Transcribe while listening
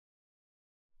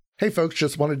Hey folks,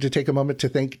 just wanted to take a moment to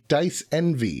thank Dice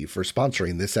Envy for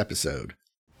sponsoring this episode.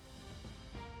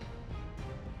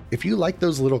 If you like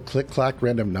those little click-clack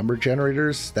random number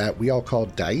generators that we all call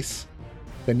dice,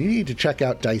 then you need to check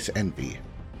out Dice Envy.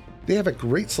 They have a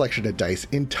great selection of dice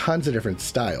in tons of different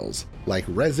styles, like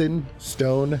resin,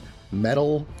 stone,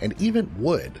 metal, and even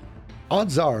wood.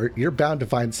 Odds are you're bound to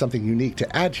find something unique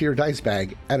to add to your dice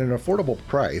bag at an affordable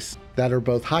price that are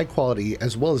both high quality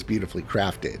as well as beautifully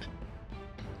crafted.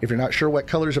 If you're not sure what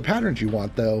colors or patterns you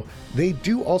want, though, they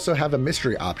do also have a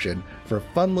mystery option for a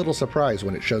fun little surprise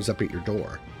when it shows up at your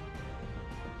door.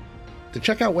 To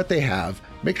check out what they have,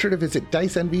 make sure to visit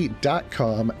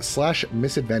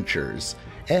diceenvy.com/misadventures.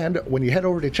 And when you head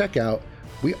over to checkout,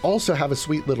 we also have a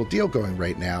sweet little deal going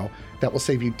right now that will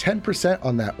save you 10%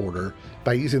 on that order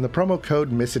by using the promo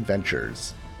code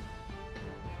misadventures.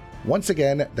 Once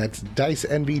again, that's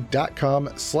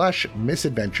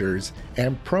diceenvy.com/misadventures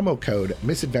and promo code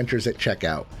misadventures at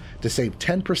checkout to save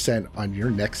 10% on your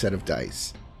next set of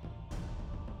dice.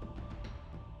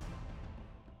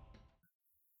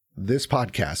 This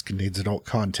podcast contains adult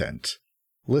content.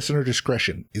 Listener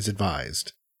discretion is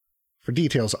advised. For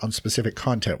details on specific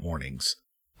content warnings,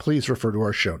 please refer to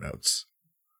our show notes.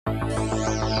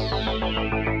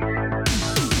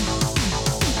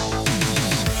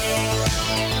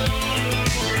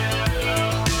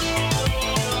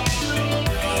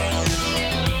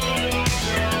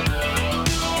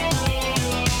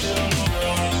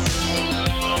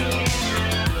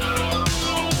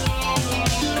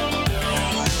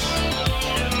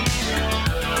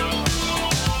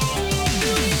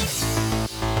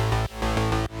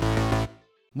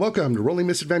 Welcome to Rolling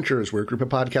Misadventures, where a group of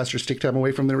podcasters take time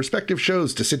away from their respective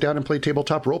shows to sit down and play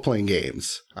tabletop role-playing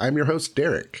games. I'm your host,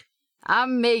 Derek.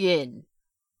 I'm Megan.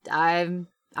 I'm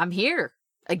here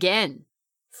again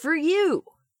for you.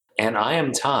 And I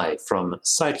am Ty from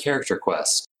Side Character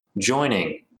Quest,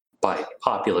 joining by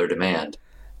popular demand.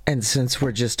 And since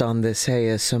we're just on this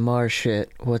ASMR shit,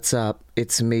 what's up?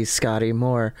 It's me, Scotty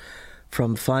Moore,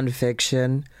 from Fun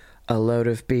Fiction, A Load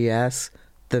of BS,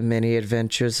 The Mini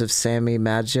Adventures of Sammy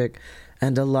Magic,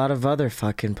 and a lot of other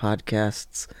fucking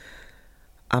podcasts.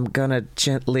 I'm gonna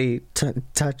gently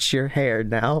touch your hair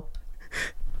now.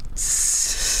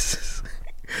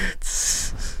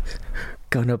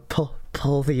 Gonna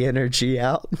pull the energy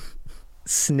out.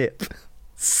 Snip.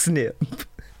 Snip.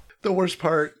 The worst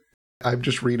part, I'm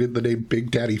just reading the name Big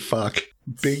Daddy Fuck.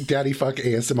 Big Daddy Fuck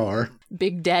ASMR.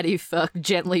 Big Daddy Fuck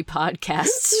gently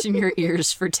podcasts in your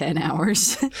ears for 10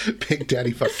 hours. Big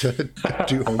Daddy Fuck to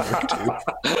do homework too.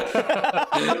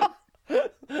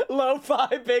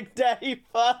 Lo-fi Big Daddy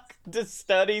Fuck to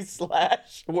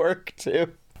study/work too.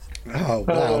 Oh,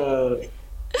 wow.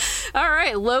 All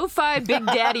right, Lo-fi Big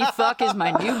Daddy Fuck is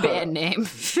my new band name.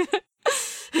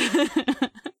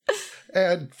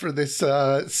 And for this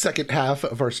second half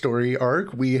of our story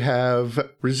arc, we have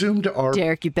resumed our...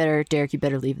 Derek, you better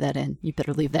leave that in. You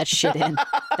better leave that shit in.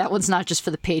 That one's not just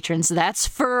for the patrons. That's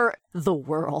for the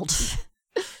world.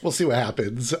 We'll see what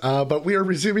happens. But we are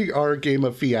resuming our game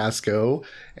of Fiasco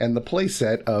and the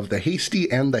playset of The Hasty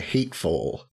and the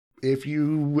Hateful. If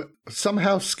you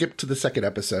somehow skipped to the second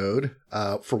episode,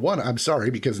 for one, I'm sorry,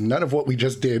 because none of what we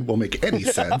just did will make any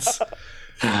sense.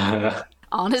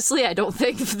 Honestly, I don't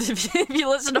think if you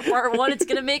listen to part one, it's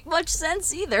going to make much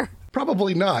sense either.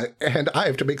 Probably not, and I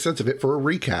have to make sense of it for a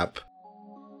recap.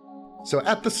 So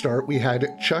at the start, we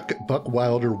had Chuck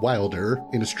Wilder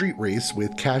in a street race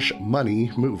with Cash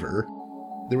Money Mover.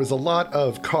 There was a lot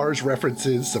of Cars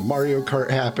references, some Mario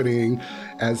Kart happening,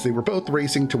 as they were both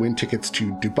racing to win tickets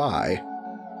to Dubai.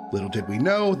 Little did we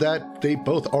know that they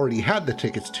both already had the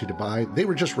tickets to Dubai. They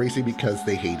were just racing because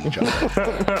they hate each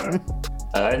other.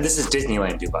 And this is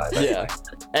Disneyland Dubai. Yeah.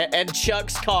 And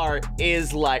Chuck's car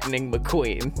is Lightning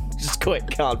McQueen. Just quick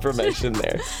confirmation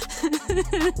there.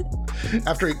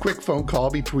 After a quick phone call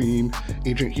between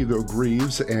Agent Hugo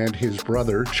Greaves and his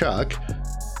brother, Chuck,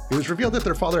 it was revealed that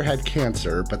their father had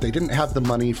cancer, but they didn't have the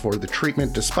money for the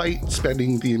treatment despite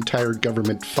spending the entire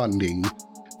government funding.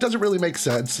 Doesn't really make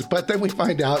sense, but then we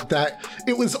find out that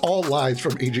it was all lies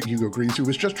from Agent Hugo Greaves, who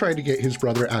was just trying to get his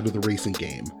brother out of the racing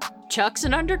game. Chuck's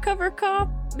an undercover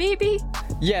cop, maybe?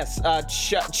 Yes,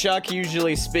 Chuck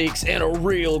usually speaks in a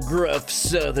real gruff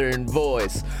southern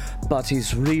voice, but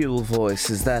his real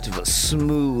voice is that of a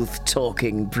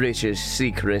smooth-talking British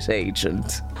secret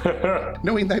agent.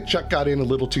 Knowing that Chuck got in a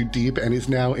little too deep and is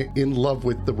now in love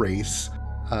with the race,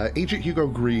 Agent Hugo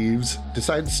Greaves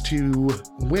decides to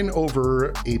win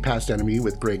over a past enemy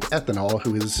with Greg Ethanol,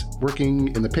 who is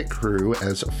working in the pit crew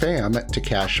as Fam to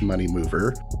Cash Money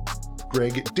Mover.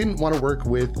 Greg didn't want to work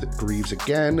with Greaves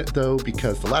again, though,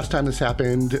 because the last time this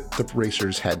happened, the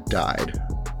racers had died.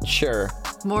 Sure.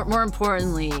 More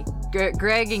importantly,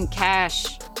 Greg and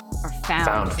Cash are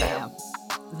found fam.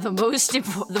 The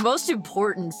most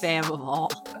important fam of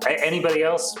all. Anybody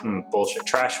else? Bullshit.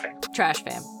 Trash fam. Trash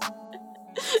fam.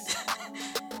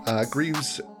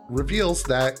 Greaves reveals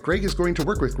that Greg is going to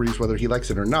work with Greaves whether he likes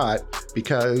it or not,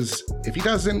 because if he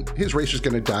doesn't, his racer's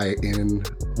going to die in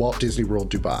Walt Disney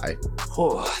World, Dubai.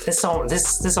 Oh, this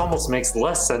almost makes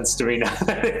less sense to me now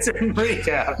that it's in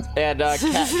recap. And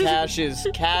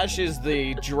Cash is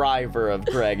the driver of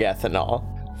Greg Ethanol.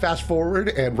 Fast forward,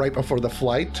 and right before the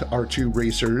flight, our two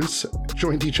racers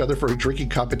joined each other for a drinking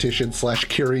competition /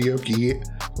 karaoke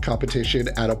competition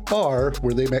at a bar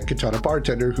where they met Katana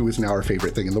Bartender, who is now our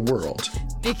favorite thing in the world.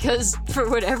 Because for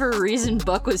whatever reason,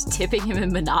 Buck was tipping him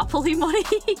in Monopoly money.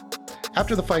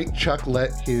 After the fight, Chuck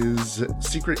let his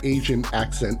secret agent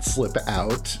accent slip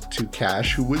out to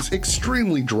Cash, who was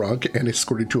extremely drunk and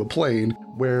escorted to a plane,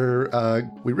 where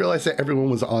we realized that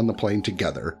everyone was on the plane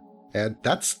together. And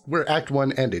that's where Act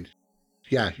 1 ended.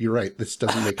 Yeah, you're right. This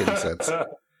doesn't make any sense.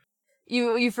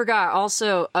 You forgot.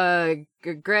 Also,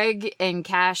 Greg and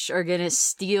Cash are gonna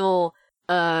steal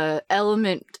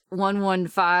Element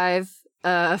 115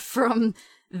 from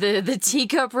the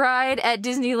teacup ride at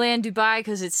Disneyland Dubai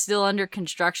because it's still under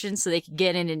construction, so they can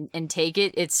get in and take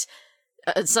it. It's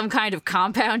some kind of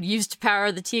compound used to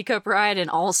power the teacup ride, and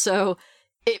also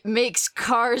it makes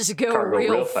cars go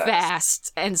real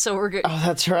fast. And so we're gonna. Oh,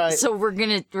 that's right. So we're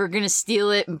gonna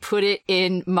steal it and put it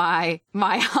in my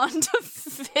Honda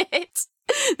Fit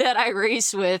that I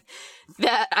race with,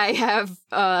 that I have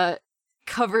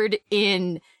covered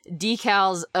in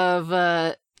decals of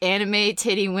anime,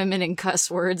 titty, women, and cuss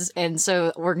words, and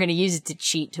so we're gonna use it to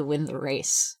cheat to win the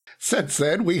race. Since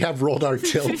then, we have rolled our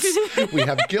tilts. We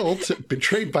have guilt,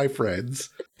 betrayed by friends,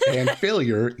 and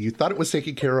failure. You thought it was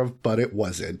taken care of, but it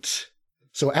wasn't.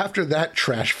 So after that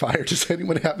trash fire, does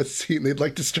anyone have a scene they'd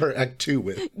like to start Act 2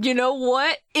 with? You know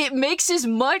what? It makes as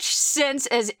much sense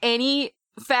as any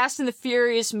Fast and the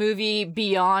Furious movie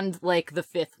beyond, like, the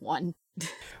fifth one.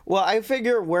 Well, I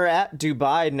figure we're at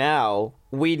Dubai now.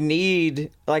 We need,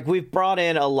 like, we've brought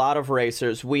in a lot of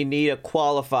racers. We need a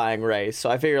qualifying race. So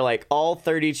I figure, like, all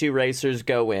 32 racers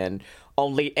go in.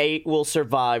 Only 8 will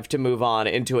survive to move on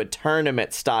into a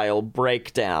tournament-style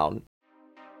breakdown.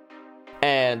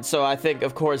 And so I think,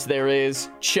 of course, there is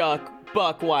Chuck,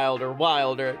 Buck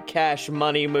Wilder, Cash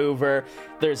Money Mover.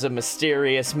 There's a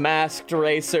mysterious masked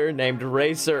racer named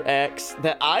Racer X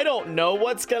that I don't know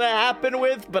what's gonna happen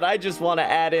with, but I just want to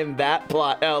add in that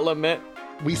plot element.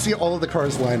 We see all of the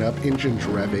cars line up, engines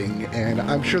revving, and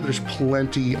I'm sure there's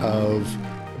plenty of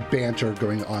banter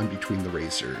going on between the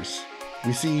racers.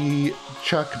 We see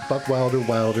Chuck, Buck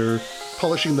Wilder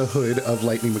polishing the hood of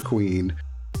Lightning McQueen.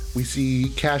 We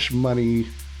see Cash Money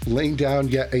laying down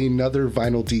yet another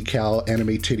vinyl decal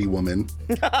anime titty woman.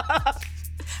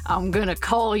 I'm gonna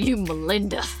call you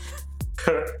Melinda.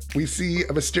 We see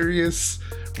a mysterious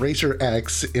Racer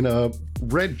X in a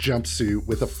red jumpsuit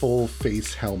with a full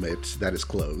face helmet that is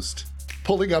closed,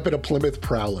 pulling up in a Plymouth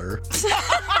Prowler.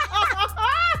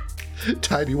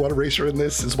 Ty, do you want a racer in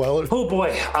this as well? Oh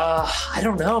boy, I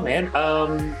don't know, man.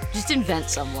 Just invent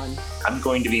someone. I'm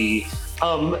going to be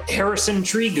Harrison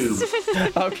Treegoob.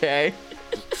 Okay.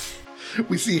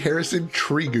 We see Harrison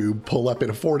Treegoob pull up in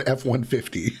a Ford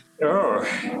F-150.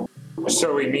 Oh,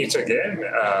 so we meet again,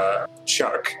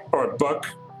 Chuck, or Buck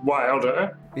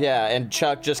Wilder. Yeah, and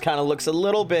Chuck just kind of looks a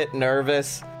little bit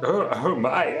nervous. Oh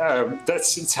my,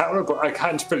 that's terrible. I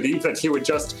can't believe that he would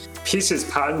just piss his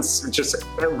pants just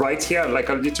right here like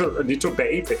a little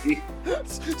baby.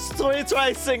 Street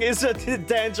racing is a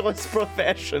dangerous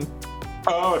profession.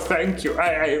 Oh, thank you.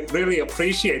 I really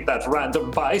appreciate that, random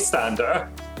bystander.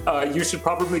 You should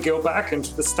probably go back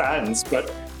into the stands,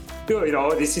 but you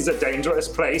know, this is a dangerous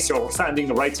place. You're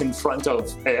standing right in front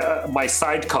of my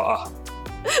sidecar.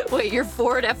 Wait, your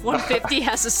Ford F-150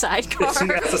 has a sidecar? Yes, it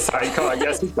has a sidecar.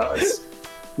 Yes, it does.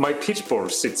 My pit bull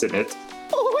sits in it.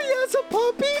 Oh, he has a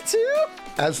puppy too?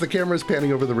 As the camera's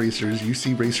panning over the racers, you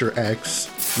see Racer X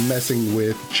messing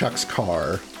with Chuck's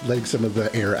car, letting some of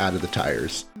the air out of the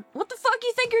tires. What the fuck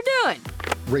you think you're doing?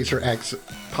 Racer X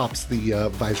pops the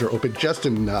visor open just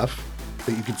enough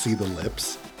that you can see the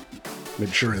lips,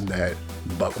 ensuring that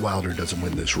Buck Wilder doesn't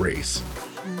win this race.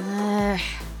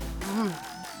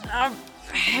 I'm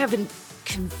having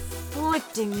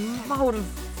conflicting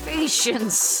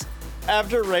motivations.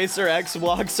 After Racer X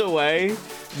walks away,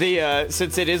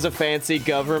 since it is a fancy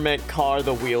government car,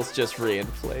 the wheels just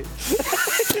reinflate.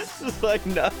 It's just like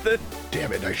nothing.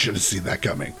 Damn it, I should have seen that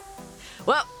coming.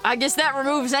 Well, I guess that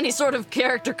removes any sort of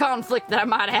character conflict that I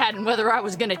might have had and whether I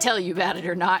was gonna tell you about it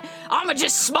or not. I'ma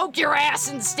just smoke your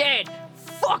ass instead.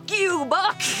 Fuck you,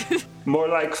 Buck. More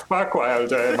like fuck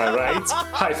Wilder, am I right?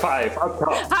 High five, up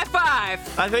top. High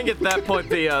five. I think at that point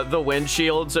the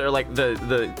windshields are like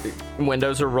the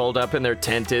windows are rolled up and they're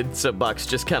tinted, so Buck's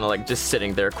just kind of like just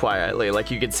sitting there quietly,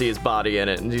 like you can see his body in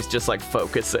it, and he's just like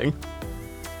focusing.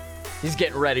 He's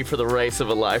getting ready for the race of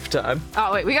a lifetime.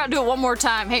 Oh wait, we gotta do it one more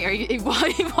time. Hey, he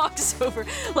walks over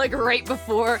like right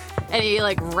before, and he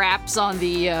like raps on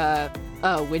the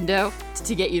window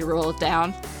to get you to roll it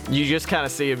down. You just kind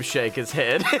of see him shake his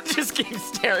head and just keep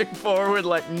staring forward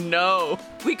like, no.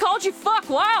 We called you Fuck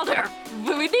Wilder,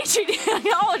 but we need you to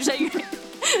acknowledge that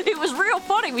it was real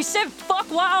funny. We said Fuck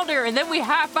Wilder, and then we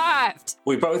high-fived.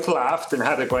 We both laughed and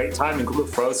had a great time and grew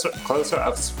closer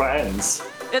as friends.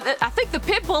 I think the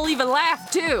pit bull even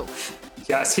laughed, too.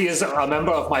 Yes, he is a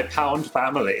member of my Pound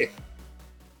family.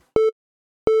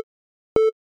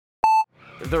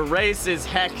 The race is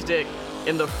hectic.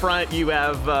 In the front, you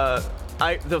have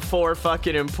the four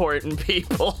fucking important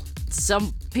people.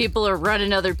 Some people are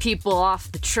running other people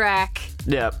off the track.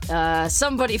 Yep.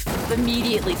 Somebody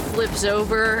immediately flips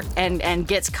over and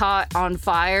gets caught on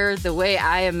fire the way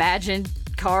I imagine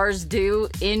cars do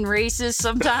in races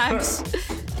sometimes.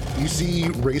 You see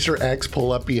Racer X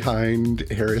pull up behind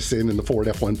Harrison in the Ford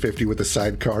F-150 with a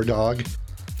sidecar dog,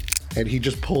 and he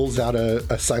just pulls out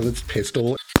a silenced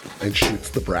pistol and shoots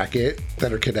the bracket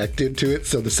that are connected to it,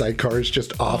 so the sidecar is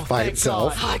just off by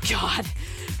itself. Oh, God.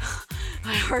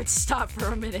 My heart stopped for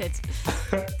a minute.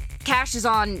 Cash is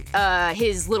on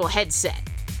his little headset.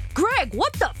 Greg,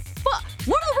 what the fuck?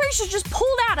 One of the racers just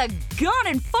pulled out a gun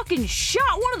and fucking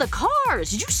shot one of the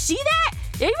cars. Did you see that?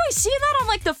 Anybody see that on,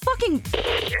 like, the fucking...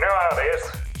 You know how it is.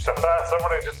 Sometimes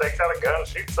somebody just takes out a gun and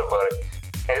shoots somebody.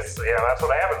 It's, that's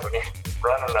what happens when you're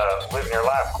living your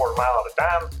life a quarter mile at a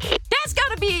time. That's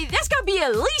gotta be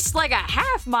at least like a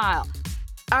half mile.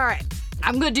 All right,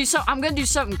 I'm gonna do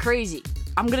something crazy.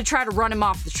 I'm gonna try to run him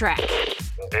off the track.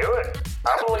 Do it.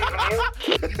 I believe in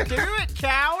you. Do it,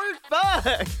 coward!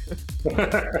 Fuck!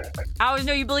 I always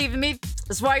know you believe in me.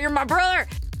 That's why you're my brother.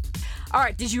 All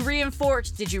right, did you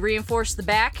reinforce the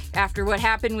back after what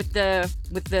happened with the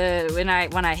when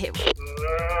I hit?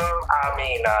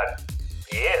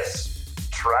 Yes.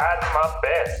 Tried my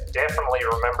best. Definitely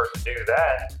remember to do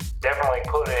that. Definitely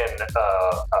put in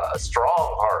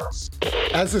strong hearts.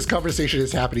 As this conversation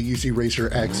is happening, you see Racer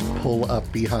X pull up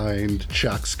behind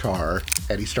Chuck's car,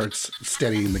 and he starts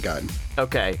steadying the gun.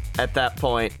 Okay, at that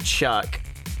point, Chuck,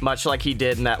 much like he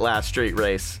did in that last street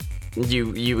race,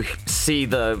 you see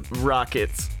the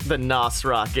rockets, the NOS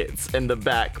rockets in the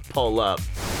back pull up,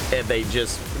 and they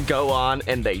just go on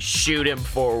and they shoot him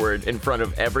forward in front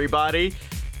of everybody,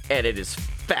 and it is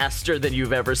faster than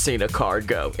you've ever seen a car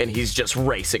go, and he's just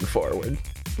racing forward.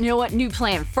 You know what? New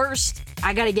plan. First,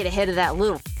 I gotta get ahead of that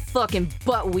little fucking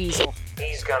butt weasel.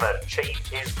 He's gonna cheat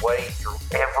his way through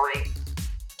every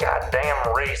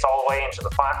goddamn race all the way into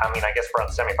the final. I guess we're on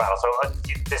the semifinals. So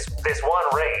this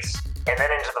one race, and then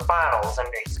into the finals, and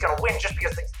he's gonna win just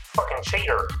because he's a fucking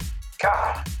cheater.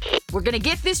 God. We're gonna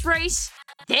get this race,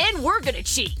 then we're gonna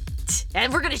cheat.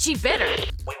 And we're gonna cheat better.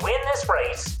 We win this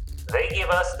race, they give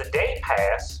us the day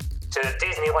pass to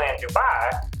Disneyland Dubai,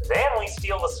 then we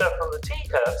steal the stuff from the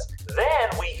teacups,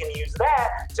 then we can use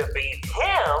that to beat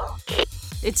him.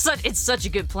 It's such a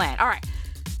good plan. All right,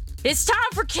 it's time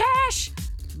for cash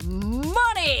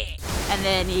money. And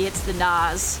then he hits the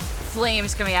NOS,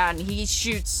 flames coming out, and he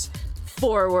shoots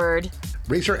forward.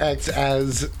 Racer X,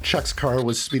 as Chuck's car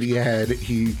was speeding ahead,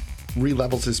 he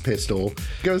relevels his pistol,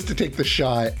 goes to take the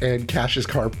shot, and Cash's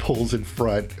car pulls in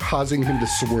front, causing him to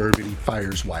swerve, and he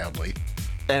fires wildly.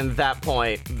 And at that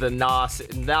point, the NOS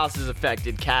is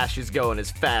affected. Cash is going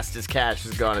as fast as Cash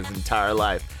has gone his entire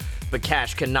life. But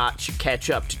Cash cannot catch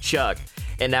up to Chuck.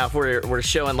 And now if we're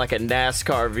showing like a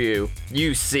NASCAR view,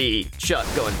 you see Chuck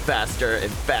going faster and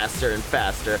faster and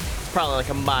faster. It's probably like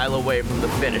a mile away from the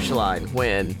finish line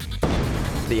when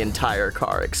the entire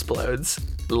car explodes.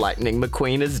 Lightning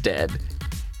McQueen is dead,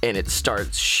 and it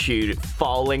starts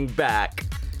falling back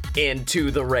into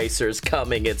the racers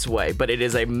coming its way, but it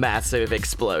is a massive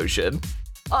explosion.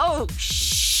 Oh,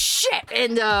 shit!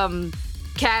 And,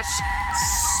 Cash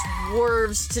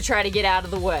swerves to try to get out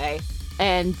of the way,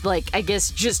 and, like, I guess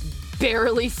just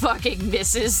barely fucking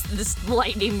misses this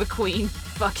Lightning McQueen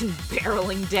fucking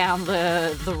barreling down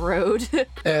the road.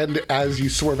 And as you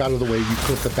swerve out of the way, you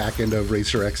clip the back end of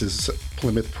Racer X's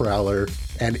Plymouth Prowler,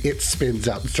 and it spins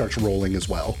out and starts rolling as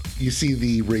well. You see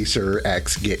the Racer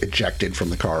X get ejected from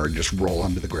the car and just roll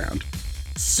onto the ground.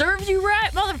 Serve you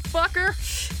right, motherfucker!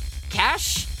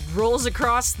 Cash rolls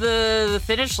across the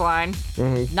finish line.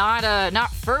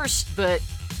 Not first, but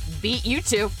beat you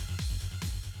two.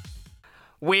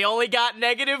 We only got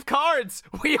negative cards.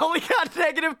 I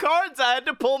had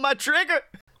to pull my trigger.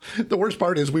 The worst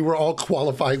part is we were all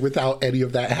qualifying without any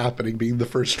of that happening, being the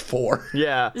first 4.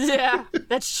 Yeah. Yeah,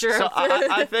 that's true. So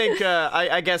I think,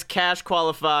 I guess Cash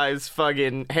qualifies,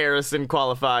 fucking Harrison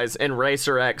qualifies, and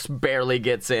Racer X barely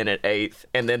gets in at 8th,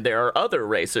 and then there are other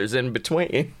racers in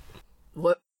between.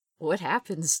 What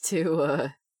happens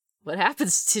to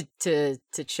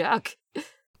Chuck?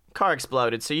 Car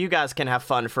exploded, so you guys can have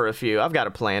fun for a few. I've got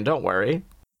a plan, don't worry.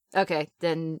 Okay,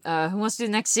 then who wants to do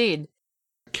the next seed?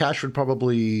 Cash would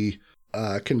probably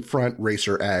confront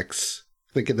Racer X,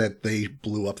 thinking that they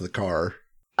blew up the car.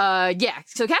 Yeah.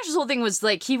 So Cash's whole thing was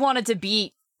like he wanted to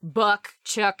beat Buck,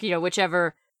 Chuck,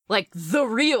 whichever, like the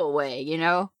real way,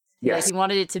 Yes. Like he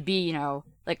wanted it to be,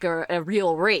 like a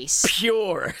real race.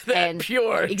 Pure.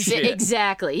 Pure shit.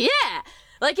 Exactly. Yeah.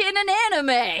 Like in an anime.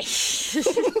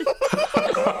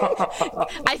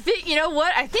 I think, you know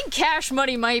what? I think Cash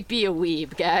Money might be a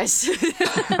weeb, guys.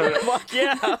 Fuck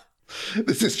yeah.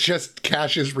 This is just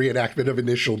Cash's reenactment of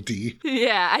Initial D.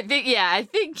 Yeah, I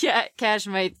think Cash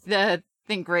might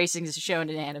think racing is shown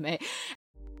in anime.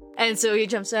 And so he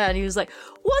jumps out and he was like,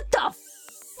 "What the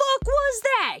fuck was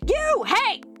that? You!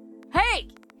 Hey!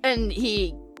 And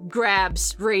he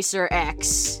grabs Racer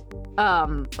X.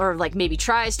 Or like maybe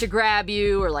tries to grab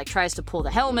you, or like tries to pull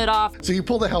the helmet off. So you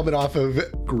pull the helmet off of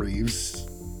Greaves.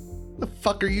 The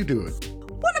fuck are you doing?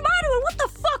 What am I doing? What the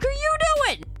fuck are you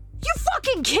doing? You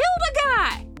fucking killed a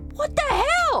guy! What the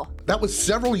hell? That was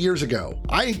several years ago.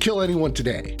 I didn't kill anyone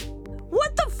today.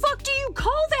 What the fuck do you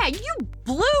call that? You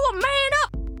blew a man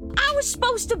up! I was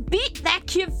supposed to beat that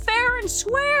kid fair and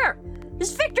square!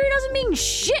 This victory doesn't mean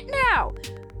shit now!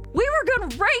 We were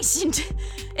gonna race in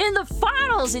the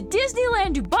finals at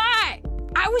Disneyland Dubai!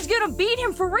 I was gonna beat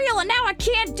him for real, and now I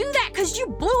can't do that because you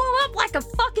blew him up like a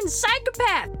fucking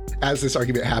psychopath! As this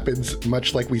argument happens,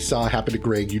 much like we saw happen to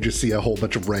Greg, you just see a whole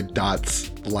bunch of red dots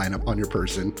line up on your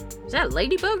person. Is that a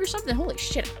ladybug or something? Holy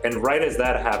shit. And right as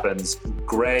that happens,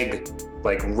 Greg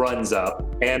runs up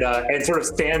and sort of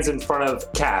stands in front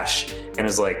of Cash and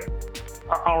is like,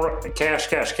 "All right, Cash,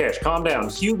 calm down.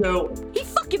 Hugo." He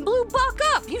fucking blew Buck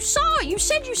up. You saw it. You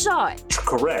said you saw it.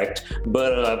 Correct,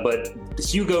 but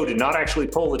Hugo did not actually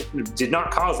did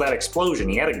not cause that explosion.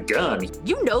 He had a gun.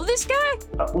 You know this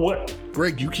guy? What?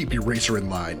 Greg, you keep your racer in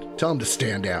line. Tell him to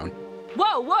stand down.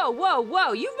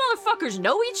 Whoa. You motherfuckers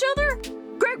know each other?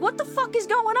 Greg, what the fuck is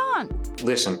going on?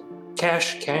 Listen,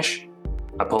 Cash.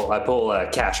 I pull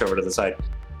Cash over to the side.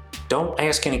 Don't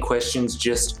ask any questions.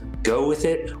 Just go with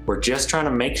it. We're just trying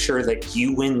to make sure that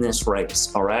you win this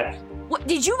race, all right? What,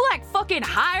 did you fucking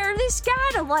hire this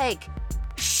guy to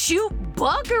shoot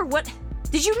Buck or what?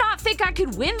 Did you not think I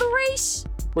could win the race?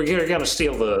 We're gonna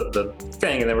steal the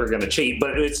thing and then we're gonna cheat,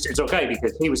 but it's okay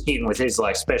because he was cheating with his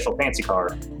special fancy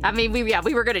car. I mean, we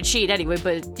were gonna cheat anyway,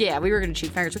 but yeah, we were gonna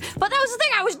cheat fingers. But that was the thing,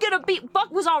 I was gonna beat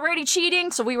Buck was already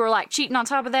cheating, so we were cheating on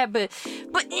top of that. But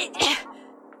I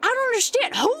don't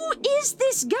understand. Who is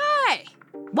this guy?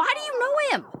 Why do you know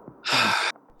him?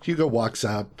 Hugo walks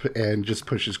up and just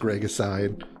pushes Greg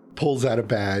aside, pulls out a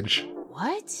badge.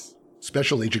 What?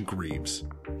 Special Agent Greaves.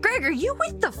 Greg, are you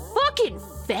with the fucking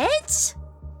feds?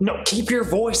 No, keep your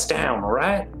voice down, all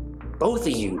right? Both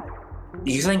of you.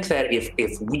 You think that if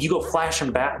you go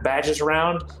flashing badges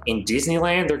around in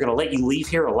Disneyland, they're gonna let you leave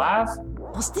here alive?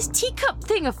 Was this teacup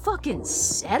thing a fucking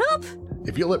setup?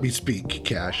 If you'll let me speak,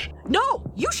 Cash. No,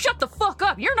 you shut the fuck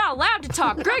up. You're not allowed to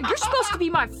talk. Greg, you're supposed to be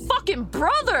my fucking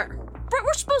brother.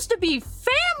 We're supposed to be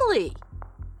family.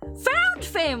 Found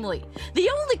family. The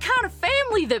only kind of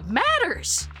family that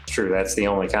matters. True, that's the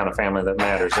only kind of family that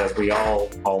matters, as we all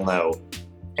know.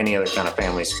 Any other kind of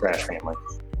family is trash family.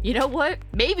 You know what?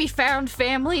 Maybe found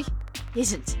family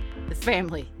isn't the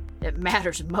family that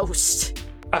matters most.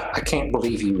 I can't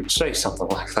believe you would say something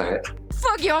like that.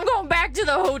 Fuck you, I'm going back to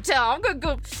the hotel. I'm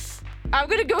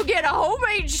gonna go get a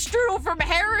homemade strudel from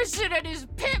Harrison and his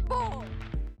pit bull.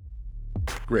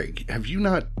 Greg, have you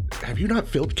not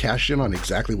filled Cash in on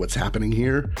exactly what's happening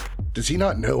here? Does he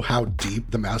not know how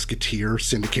deep the Mouseketeer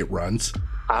syndicate runs?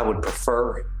 I would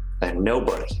prefer that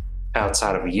nobody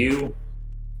outside of you,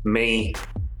 me,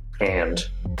 and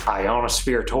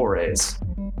Ionosphere Torres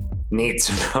needs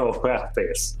to know about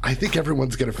this. I think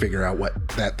everyone's gonna figure out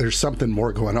that there's something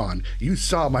more going on. You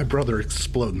saw my brother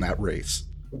explode in that race.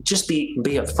 Just be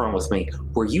upfront with me.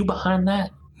 Were you behind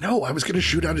that? No, I was gonna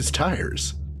shoot out his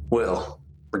tires. Well,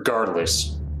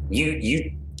 regardless,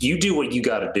 you do what you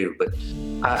gotta do, but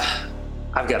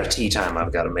I've got a tea time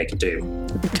I've gotta make it do.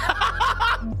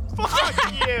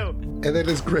 Fuck you! And then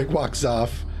as Greg walks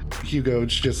off, Hugo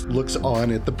just looks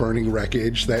on at the burning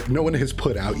wreckage that no one has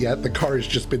put out yet. The car has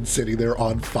just been sitting there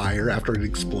on fire after it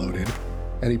exploded.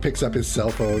 And he picks up his cell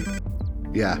phone.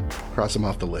 Yeah, cross him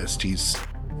off the list. He's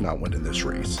not winning this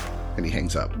race. And he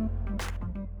hangs up.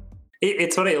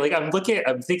 It's funny. Like I'm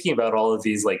thinking about all of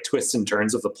these like twists and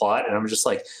turns of the plot, and I'm just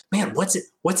like, man, what's it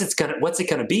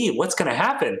gonna be? What's gonna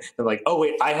happen? And like, oh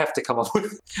wait, I have to come up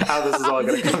with how this is all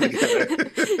gonna come together.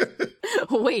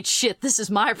 Wait, shit, this is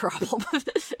my problem.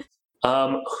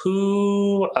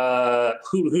 Who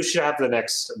should have the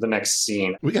next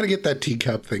scene? We got to get that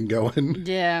teacup thing going.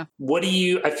 Yeah. What do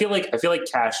you? I feel like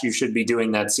Cash, you should be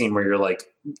doing that scene where you're like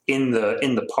in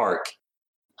the park.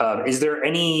 Is there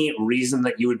any reason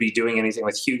that you would be doing anything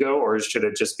with Hugo, or should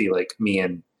it just be like me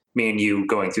and you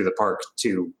going through the park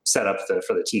to set up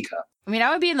for the teacup? I mean,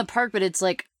 I would be in the park, but it's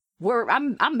like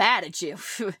I'm mad at you.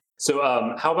 So,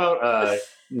 how about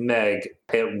Meg?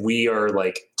 We are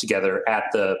like together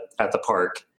at the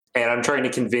park, and I'm trying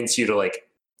to convince you to like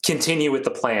continue with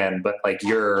the plan, but like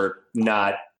you're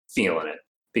not feeling it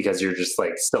because you're just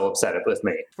like still upset with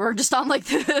me. We're just on like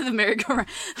the merry-go-round.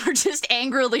 We're just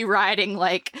angrily riding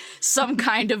like some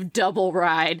kind of double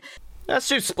ride. Let's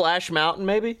do Splash Mountain,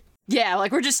 maybe. Yeah,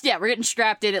 like we're getting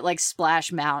strapped in at like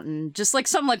Splash Mountain, just like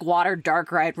some like water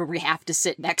dark ride where we have to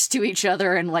sit next to each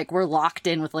other and like we're locked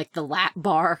in with like the lap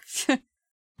bar.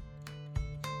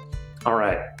 All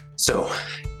right. So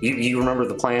you remember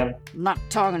the plan? I'm not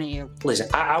talking to you. Listen,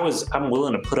 I'm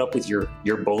willing to put up with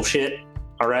your bullshit.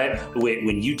 All right.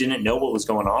 When you didn't know what was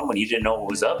going on, when you didn't know what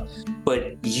was up,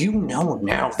 but you know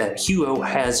now that Hugo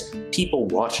has people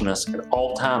watching us at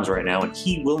all times right now, and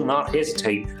he will not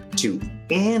hesitate to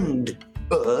end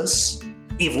us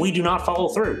if we do not follow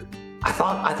through. I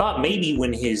thought maybe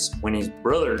when his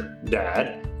brother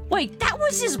died. Wait, that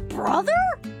was his brother?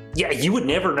 Yeah, you would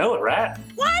never know it, right?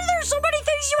 Why are there so many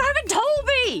things you haven't told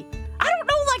me? I don't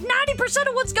know like 90%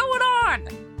 of what's going on.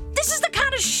 This is the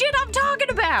kind of shit I'm talking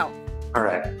about. All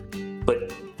right,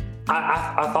 but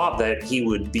I thought that he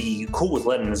would be cool with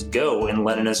letting us go and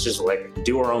letting us just like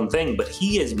do our own thing, but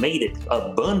he has made it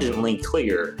abundantly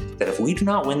clear that if we do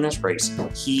not win this race,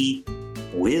 he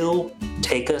will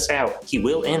take us out. He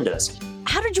will end us.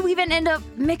 How did you even end up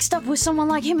mixed up with someone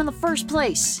like him in the first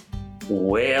place?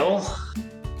 Well,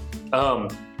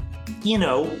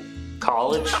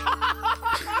 college.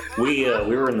 We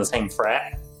were in the same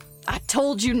frat. I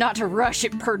told you not to rush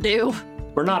at Purdue.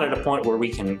 We're not at a point where we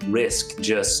can risk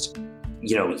just,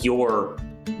 your,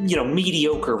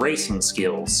 mediocre racing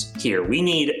skills here. We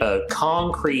need a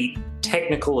concrete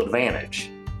technical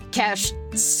advantage. Cash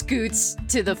scoots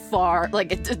to the far,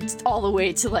 like all the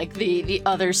way to like the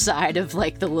other side of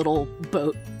like the little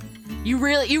boat. You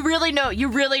really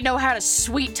know how to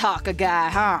sweet talk a guy,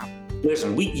 huh?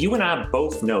 Listen, you and I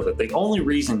both know that the only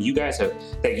reason you have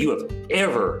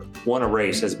ever won a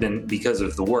race has been because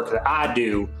of the work that I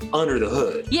do under the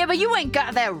hood. Yeah, but you ain't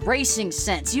got that racing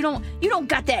sense. You don't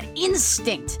got that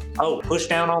instinct. Oh, push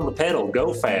down on the pedal,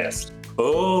 go fast.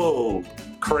 Oh,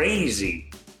 crazy.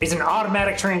 It's an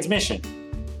automatic transmission.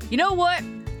 You know what?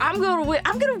 I'm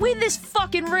gonna win this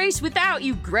fucking race without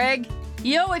you, Greg.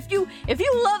 Yo, if you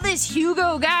love this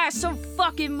Hugo guy so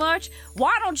fucking much,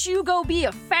 why don't you go be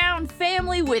a found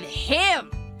family with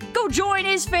him? Go join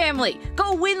his family.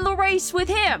 Go win the race with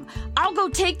him. I'll go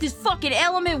take this fucking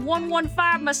Element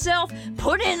 115 myself,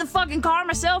 put it in the fucking car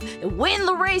myself, and win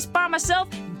the race by myself,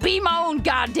 be my own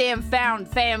goddamn found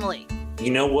family. You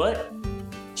know what?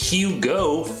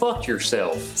 Hugo, fuck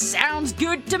yourself. Sounds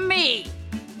good to me.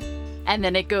 And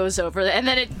then it goes over, the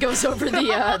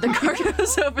car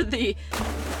goes over the...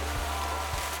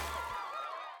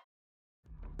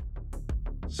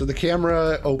 So the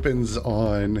camera opens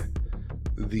on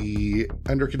the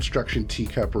under construction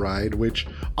teacup ride, which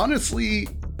honestly,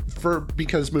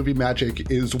 because movie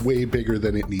magic is way bigger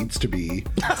than it needs to be.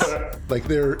 Like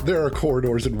there are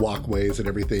corridors and walkways and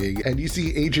everything, and you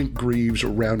see Agent Greaves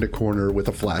round a corner with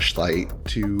a flashlight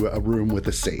to a room with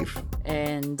a safe.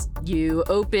 And you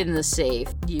open the safe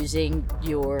using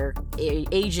your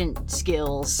agent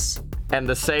skills. And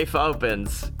the safe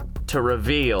opens to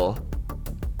reveal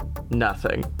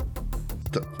nothing.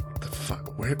 The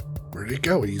fuck? Where'd he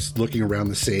go? He's looking around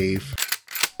the safe.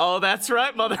 Oh, that's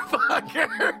right,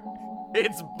 motherfucker.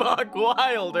 It's Buck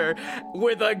Wilder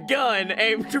with a gun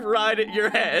aimed right at your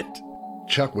head.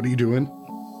 Chuck, what are you doing?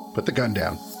 Put the gun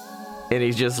down. And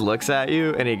he just looks at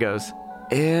you and he goes,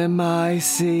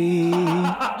 M-I-C.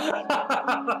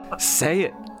 Say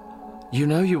it. You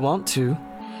know you want to.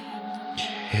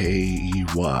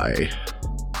 K-E-Y.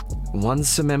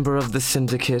 Once a member of the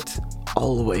syndicate,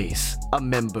 always a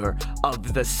member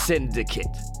of the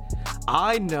Syndicate.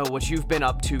 I know what you've been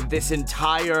up to this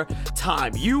entire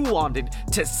time. You wanted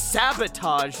to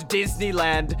sabotage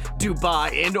Disneyland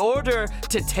Dubai in order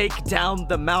to take down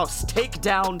the mouse. Take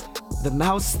down the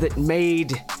mouse that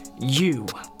made you.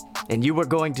 And you were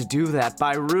going to do that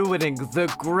by ruining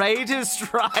the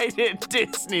greatest ride in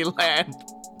Disneyland,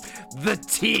 the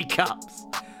Teacups.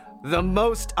 The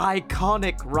most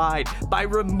iconic ride, by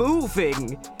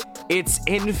removing its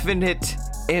infinite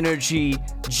energy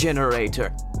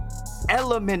generator.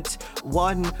 Element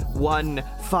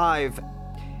 115.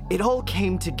 It all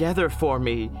came together for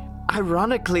me,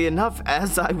 ironically enough,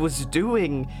 as I was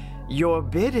doing your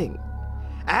bidding.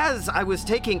 As I was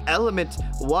taking Element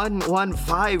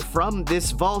 115 from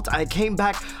this vault, I came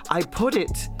back, I put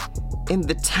it in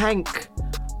the tank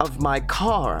of my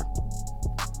car.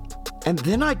 And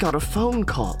then I got a phone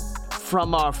call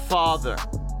from our father.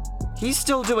 He's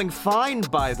still doing fine,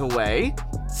 by the way.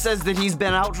 Says that he's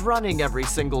been out running every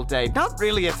single day. Not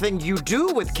really a thing you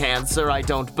do with cancer, I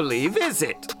don't believe, is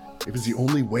it? It was the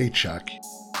only way, Chuck.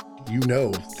 You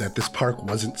know that this park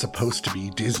wasn't supposed to be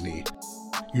Disney.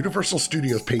 Universal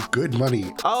Studios paid good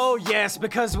money. Oh, yes,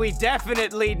 because we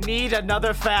definitely need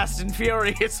another Fast and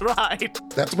Furious ride.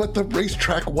 That's what the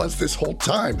racetrack was this whole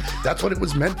time. That's what it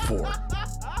was meant for.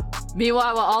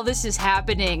 Meanwhile, while all this is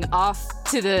happening, off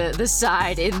to the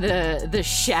side in the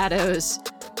shadows,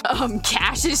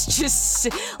 Cash is just,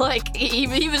 like,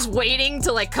 he was waiting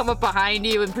to, like, come up behind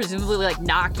you and presumably, like,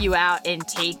 knock you out and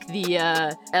take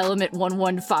the Element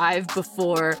 115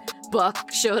 before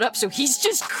Buck showed up. So he's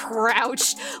just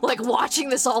crouched, like, watching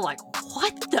this all, like,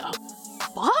 what the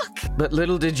fuck? But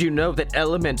little did you know that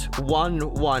Element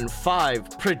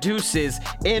 115 produces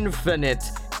infinite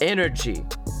energy.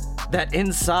 That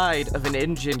inside of an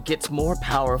engine gets more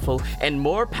powerful and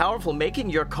more powerful, making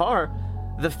your car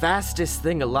the fastest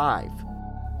thing alive.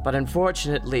 But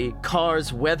unfortunately,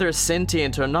 cars, whether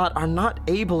sentient or not, are not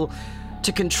able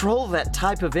to control that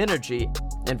type of energy.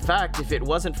 In fact, if it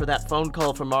wasn't for that phone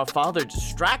call from our father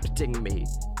distracting me,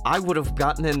 I would have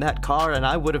gotten in that car and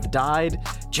I would have died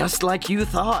just like you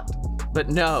thought. But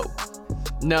no,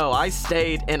 I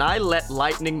stayed and I let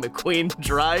Lightning McQueen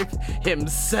drive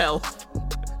himself.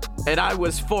 And I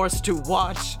was forced to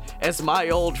watch as my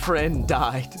old friend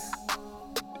died.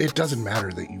 It doesn't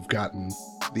matter that you've gotten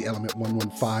the Element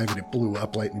 115 and it blew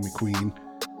up Lightning McQueen.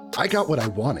 I got what I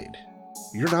wanted.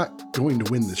 You're not going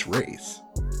to win this race.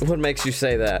 What makes you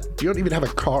say that? You don't even have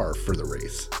a car for the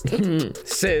race.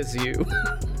 Says you.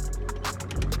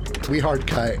 We hard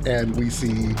cut and we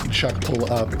see Chuck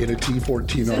pull up in a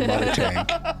T-14 Armada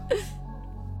tank.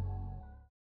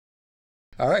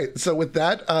 All right, so with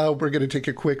that, we're going to take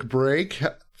a quick break,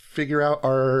 figure out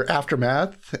our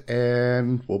aftermath,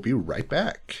 and we'll be right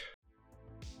back.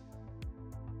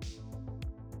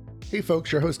 Hey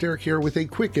folks, your host Eric here with a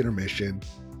quick intermission.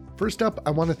 First up,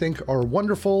 I want to thank our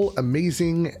wonderful,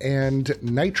 amazing, and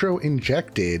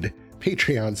nitro-injected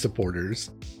Patreon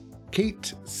supporters,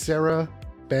 Kate, Sarah,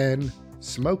 Ben,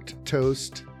 Smoked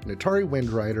Toast, Natari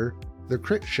Windrider, The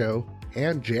Crit Show,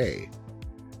 and Jay.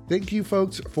 Thank you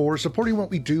folks for supporting what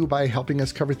we do by helping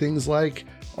us cover things like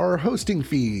our hosting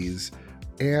fees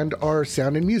and our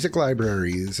sound and music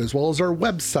libraries, as well as our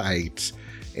website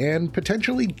and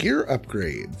potentially gear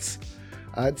upgrades.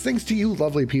 It's thanks to you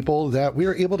lovely people that we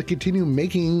are able to continue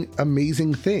making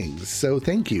amazing things, so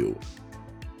thank you.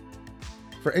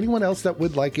 For anyone else that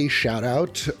would like a shout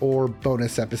out or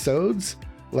bonus episodes,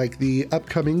 like the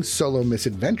upcoming Solo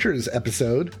Misadventures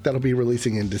episode that'll be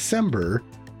releasing in December,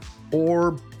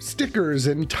 or stickers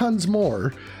and tons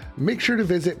more, make sure to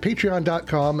visit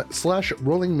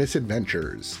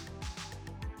patreon.com/rollingmisadventures.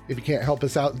 If you can't help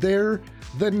us out there,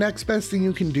 the next best thing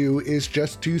you can do is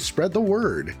just to spread the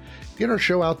word. Get our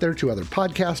show out there to other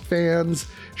podcast fans,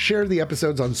 share the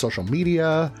episodes on social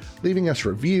media, leaving us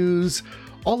reviews.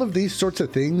 All of these sorts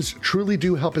of things truly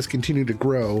do help us continue to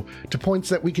grow to points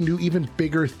that we can do even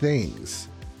bigger things.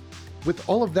 With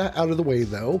all of that out of the way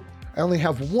though, I only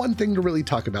have one thing to really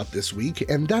talk about this week,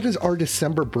 and that is our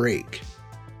December break.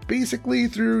 Basically,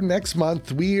 through next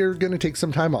month, we are going to take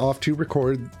some time off to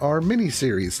record our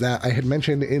mini-series that I had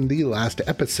mentioned in the last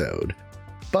episode.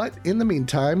 But in the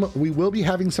meantime, we will be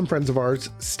having some friends of ours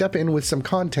step in with some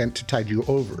content to tide you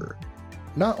over.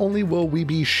 Not only will we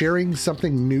be sharing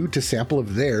something new to sample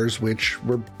of theirs, which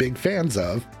we're big fans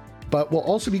of, but we'll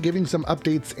also be giving some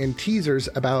updates and teasers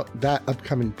about that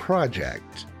upcoming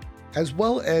project. as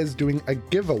well as doing a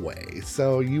giveaway.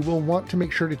 So you will want to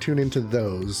make sure to tune into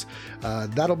those.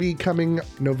 That'll be coming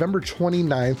November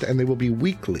 29th, and they will be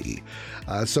weekly.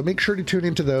 So make sure to tune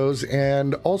into those,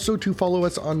 and also to follow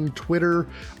us on Twitter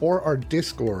or our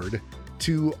Discord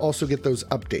to also get those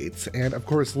updates. And of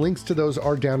course, links to those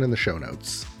are down in the show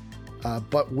notes.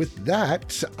 But with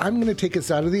that, I'm going to take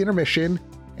us out of the intermission,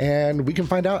 and we can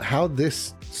find out how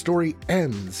this story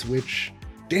ends, which,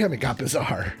 damn, it got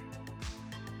bizarre.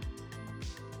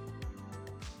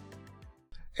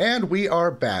 And we are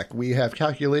back. We have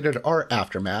calculated our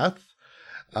aftermath.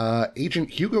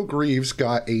 Agent Hugo Greaves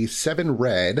got a 7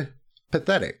 red.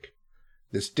 Pathetic.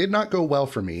 This did not go well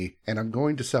for me, and I'm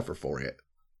going to suffer for it.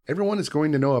 Everyone is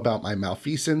going to know about my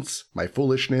malfeasance, my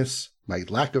foolishness, my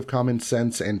lack of common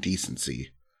sense and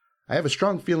decency. I have a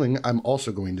strong feeling I'm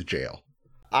also going to jail.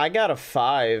 I got a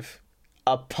 5.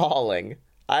 Appalling.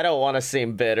 I don't want to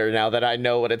seem bitter now that I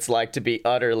know what it's like to be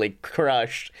utterly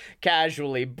crushed,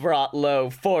 casually brought low,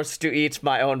 forced to eat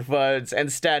my own words,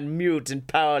 and stand mute and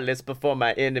powerless before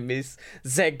my enemies.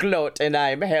 They gloat and I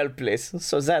am helpless,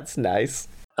 so that's nice.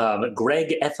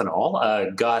 Greg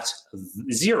Ethanol got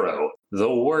 0,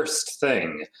 the worst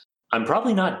thing. I'm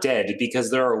probably not dead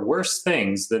because there are worse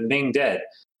things than being dead.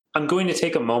 I'm going to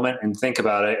take a moment and think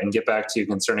about it and get back to you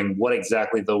concerning what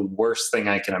exactly the worst thing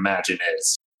I can imagine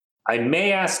is. I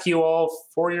may ask you all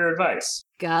for your advice.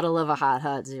 Gotta love a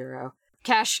hot 0.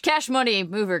 Cash Money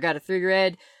Mover got a 3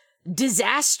 red.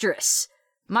 Disastrous.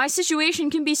 My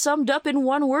situation can be summed up in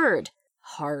one word.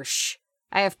 Harsh.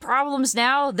 I have problems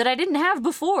now that I didn't have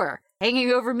before,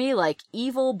 hanging over me like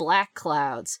evil black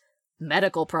clouds.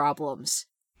 Medical problems.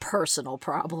 Personal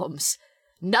problems.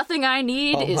 Nothing I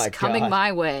need is coming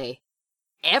my way.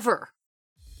 Ever.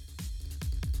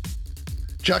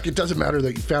 Chuck, it doesn't matter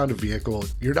that you found a vehicle.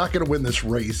 You're not going to win this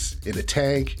race in a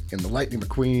tank, in the Lightning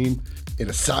McQueen, in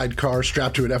a sidecar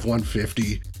strapped to an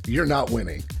F-150. You're not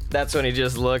winning. That's when he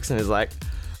just looks and is like,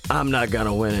 I'm not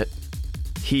gonna win it.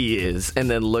 He is. And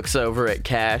then looks over at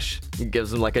Cash and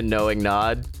gives him like a knowing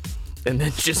nod. And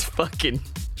then just fucking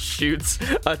shoots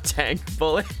a tank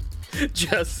bullet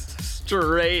just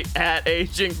straight at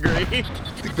Agent Green.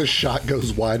 I think the shot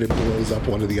goes wide and blows up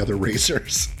one of the other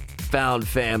racers. Found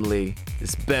family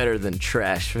is better than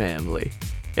trash family.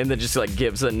 And then just like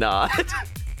gives a nod.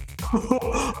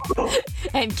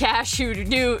 And Cash, who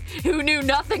knew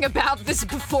nothing about this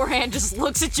beforehand, just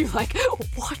looks at you like,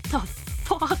 what the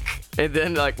fuck? And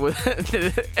then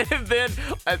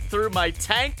through my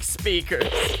tank speakers,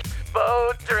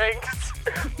 boat drinks,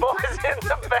 boys in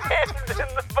the band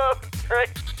in the boat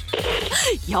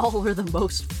drinks. Y'all are the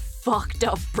most fucked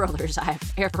up brothers I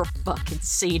have ever fucking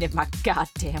seen in my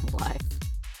goddamn life.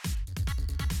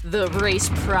 The race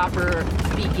proper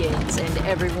begins and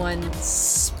everyone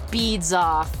speeds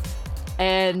off.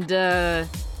 And, so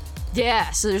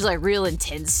there's like real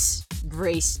intense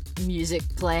race music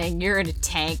playing. You're in a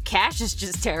tank. Cash is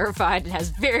just terrified and has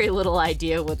very little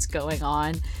idea what's going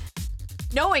on.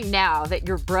 Knowing now that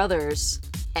you're brothers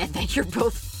and that you're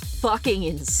both fucking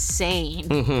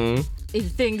insane, he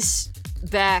thinks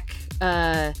back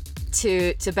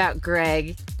to about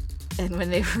Greg and when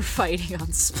they were fighting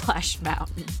on Splash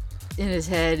Mountain. In his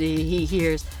head, he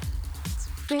hears, "It's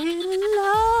been a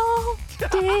long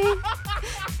day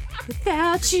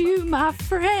without you, my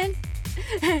friend,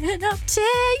 and I'll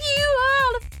tell you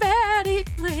all about it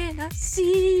when I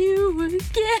see you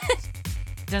again."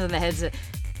 Turns on the headset.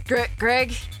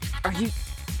 Greg,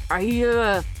 are you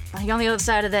on the other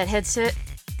side of that headset?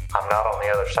 I'm not on the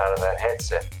other side of that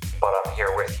headset, but I'm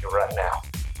here with you right now.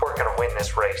 We're gonna win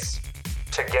this race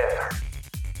together.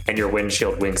 And your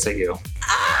windshield winks at you.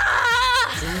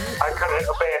 I couldn't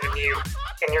abandon you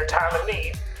in your time of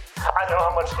need. I know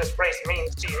how much this race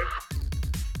means to you.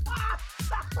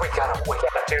 We gotta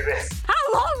do this.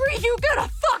 How long were you gonna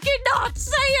fucking not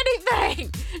say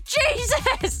anything?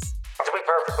 Jesus! To be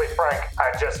perfectly frank,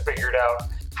 I just figured out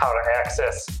how to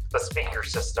access the speaker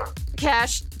system.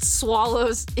 Cash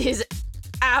swallows his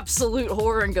absolute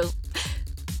horror and goes,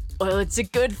 "Well, it's a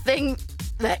good thing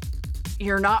that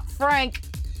you're not Frank.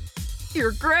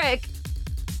 You're Greg.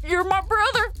 You're my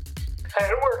brother."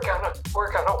 And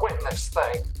we're gonna win this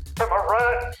thing. Am I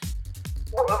right,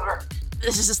 brother?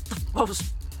 This is the most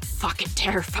fucking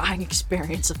terrifying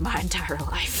experience of my entire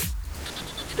life.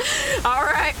 All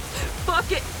right,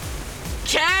 fuck it.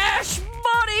 Cash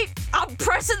Money. I'm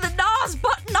pressing the NOS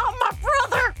button on my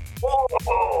brother.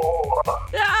 Oh.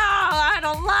 I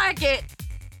don't like it.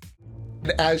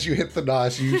 As you hit the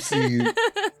NOS, you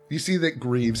see that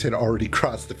Greaves had already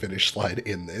crossed the finish line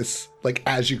in this. Like,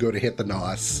 as you go to hit the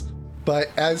NOS.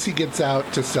 But as he gets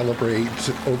out to celebrate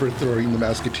overthrowing the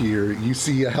Musketeer, you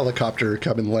see a helicopter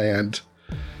come and land,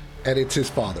 and it's his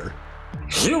father.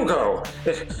 Hugo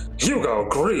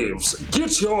Greaves,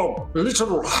 get your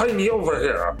little hiney over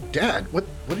here. Dad, what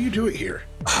are you doing here?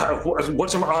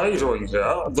 What am I doing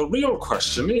here? The real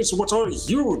question is, what are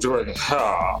you doing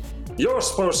here? You're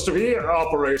supposed to be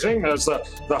operating as the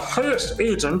highest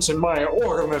agent in my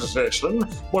organization,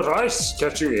 but I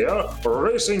get you here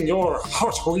racing your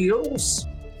Hot Wheels.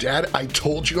 Dad, I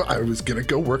told you I was gonna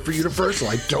go work for Universal.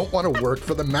 I don't want to work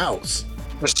for the mouse.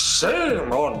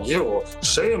 Shame on you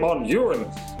and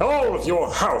all of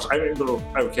your house. I mean,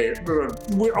 okay,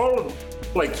 we all,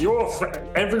 like,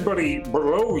 everybody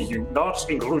below you, not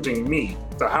including me.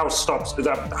 The House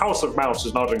of Mouse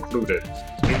is not included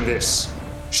in this.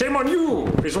 Shame on you,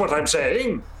 is what I'm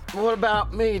saying. What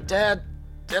about me, Dad?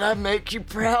 Did I make you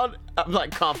proud? I'm like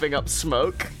coughing up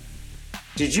smoke.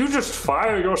 Did you just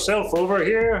fire yourself over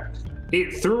here?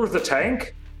 Through the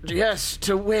tank? Yes,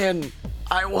 to win.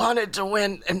 I wanted to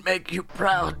win and make you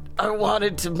proud. I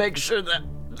wanted to make sure that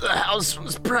the house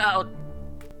was proud.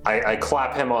 I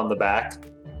clap him on the back,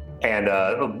 and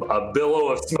a billow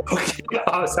of smoke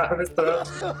comes out of his throat.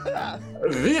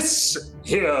 This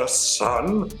here,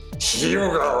 son,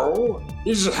 Hugo,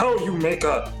 is how you make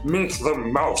the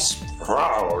mouse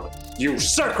proud. You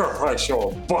sacrifice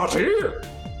your body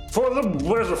for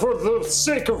the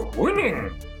sake of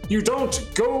winning. You don't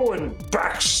go and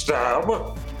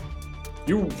backstab.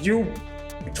 You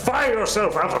fire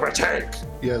yourself out of a tank.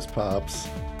 Yes, Pops.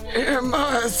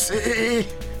 M-I-C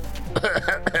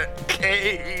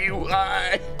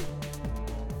K-E-Y.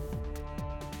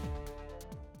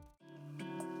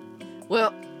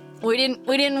 Well, we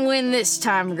didn't win this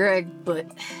time, Greg, but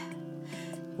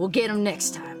we'll get him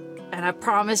next time. And I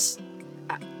promise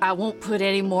I won't put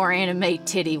any more anime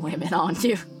titty women on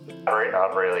you.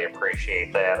 I'd really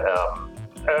appreciate that.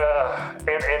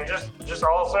 And just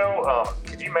also,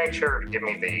 could you make sure to give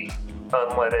me the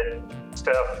unleaded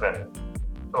stuff and,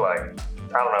 like,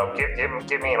 I don't know,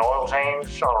 give me an oil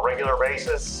change on a regular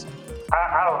basis?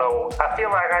 I don't know. I feel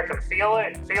like I can feel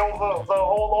the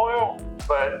old oil,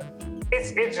 but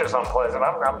it's just unpleasant.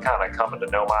 I'm kind of coming to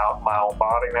know my own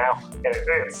body now.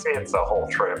 It's a whole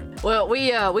trip. Well,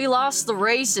 we lost the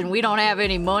race and we don't have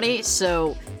any money,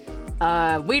 so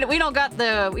we don't got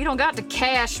the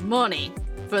cash money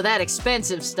for that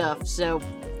expensive stuff. So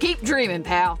keep dreaming,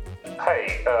 pal.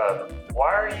 Hey,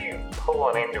 why are you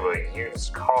pulling into a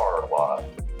used car lot?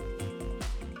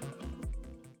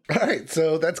 All right,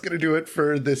 so that's going to do it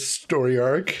for this story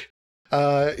arc.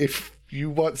 If you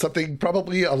want something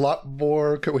probably a lot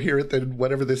more coherent than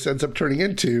whatever this ends up turning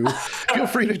into, feel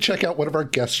free to check out one of our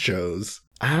guest shows.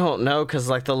 I don't know, because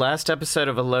like the last episode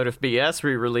of A Load of BS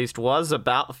we released was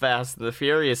about Fast and the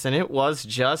Furious, and it was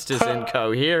just as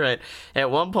incoherent.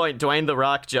 At one point, Dwayne "The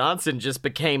Rock" Johnson just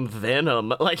became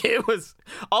Venom. Like, it was...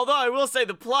 Although I will say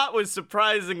the plot was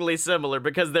surprisingly similar,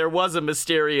 because there was a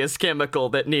mysterious chemical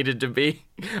that needed to be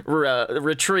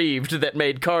retrieved that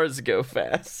made cars go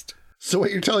fast. So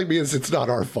what you're telling me is it's not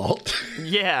our fault.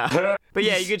 Yeah. But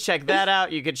yeah, you could check that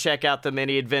out. You could check out The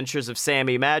Many Adventures of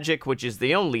Sammy Magic, which is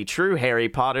the only true Harry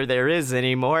Potter there is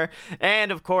anymore.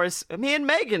 And, of course, me and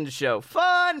Megan's show,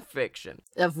 Fun Fiction.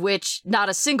 Of which not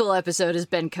a single episode has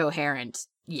been coherent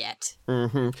yet.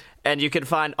 Mm-hmm. And you can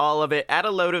find all of it at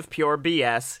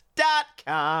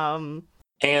aloadofpurebs.com.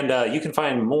 And you can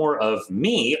find more of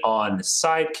me on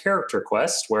Side Character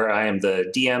Quest, where I am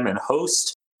the DM and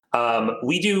host.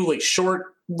 We do like short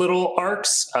little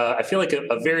arcs. I feel like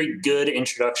a very good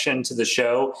introduction to the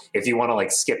show, if you want to like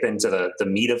skip into the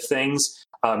meat of things,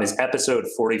 is episode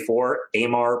 44,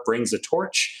 Amar Brings a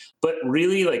Torch. But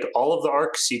really, like, all of the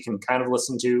arcs you can kind of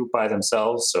listen to by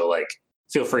themselves. So like,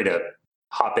 feel free to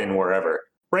hop in wherever.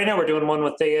 Right now we're doing one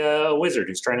with a wizard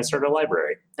who's trying to start a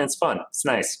library. And it's fun. It's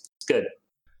nice. It's good.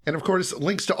 And of course,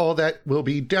 links to all that will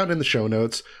be down in the show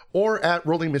notes or at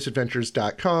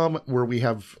rollingmisadventures.com, where we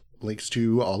have links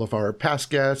to all of our past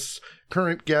guests,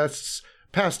 current guests,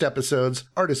 past episodes,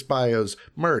 artist bios,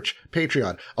 merch,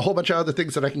 Patreon, a whole bunch of other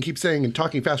things that I can keep saying and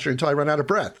talking faster until I run out of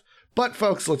breath. But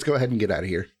folks, let's go ahead and get out of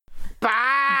here.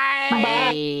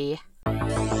 Bye.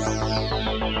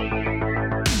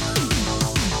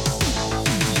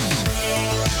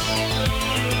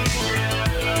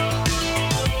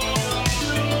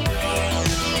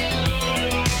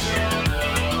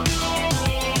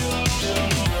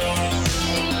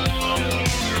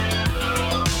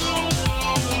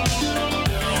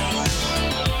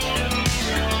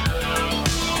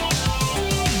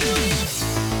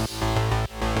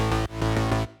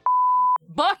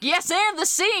 Buck, yes and the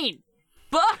scene.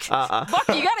 Buck, Buck,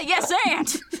 you gotta yes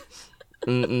and.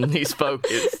 He's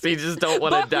focused. He just don't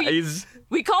want to Buck, die.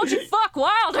 we called you Fuck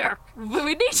Wilder, but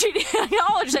we need you to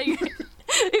acknowledge that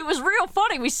it was real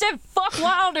funny. We said Fuck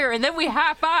Wilder, and then we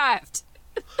high-fived.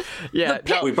 Yeah,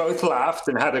 no, We both laughed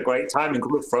and had a great time and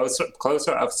grew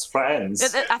closer as friends.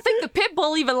 I think the pit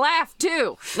bull even laughed,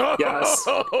 too. Yes.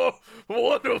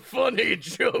 What a funny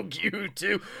joke, you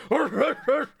two.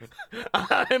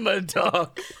 I'm a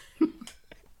dog.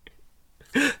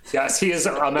 Yes, he is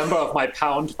a member of my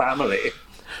pound family.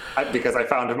 Because I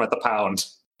found him at the pound.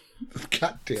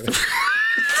 God damn it.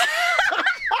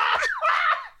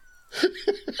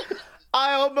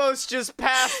 I almost just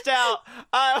passed out.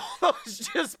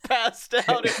 In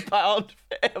Pound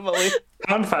Family.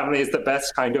 Pound family is the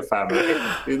best kind of family.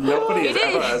 Nobody is It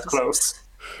ever is. as close.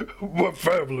 What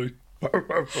family?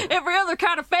 Every other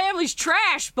kind of family's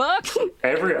trash, Buck.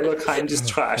 Every other kind is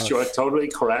trash. You are totally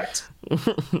correct.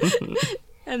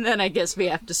 And then I guess we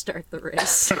have to start the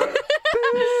race.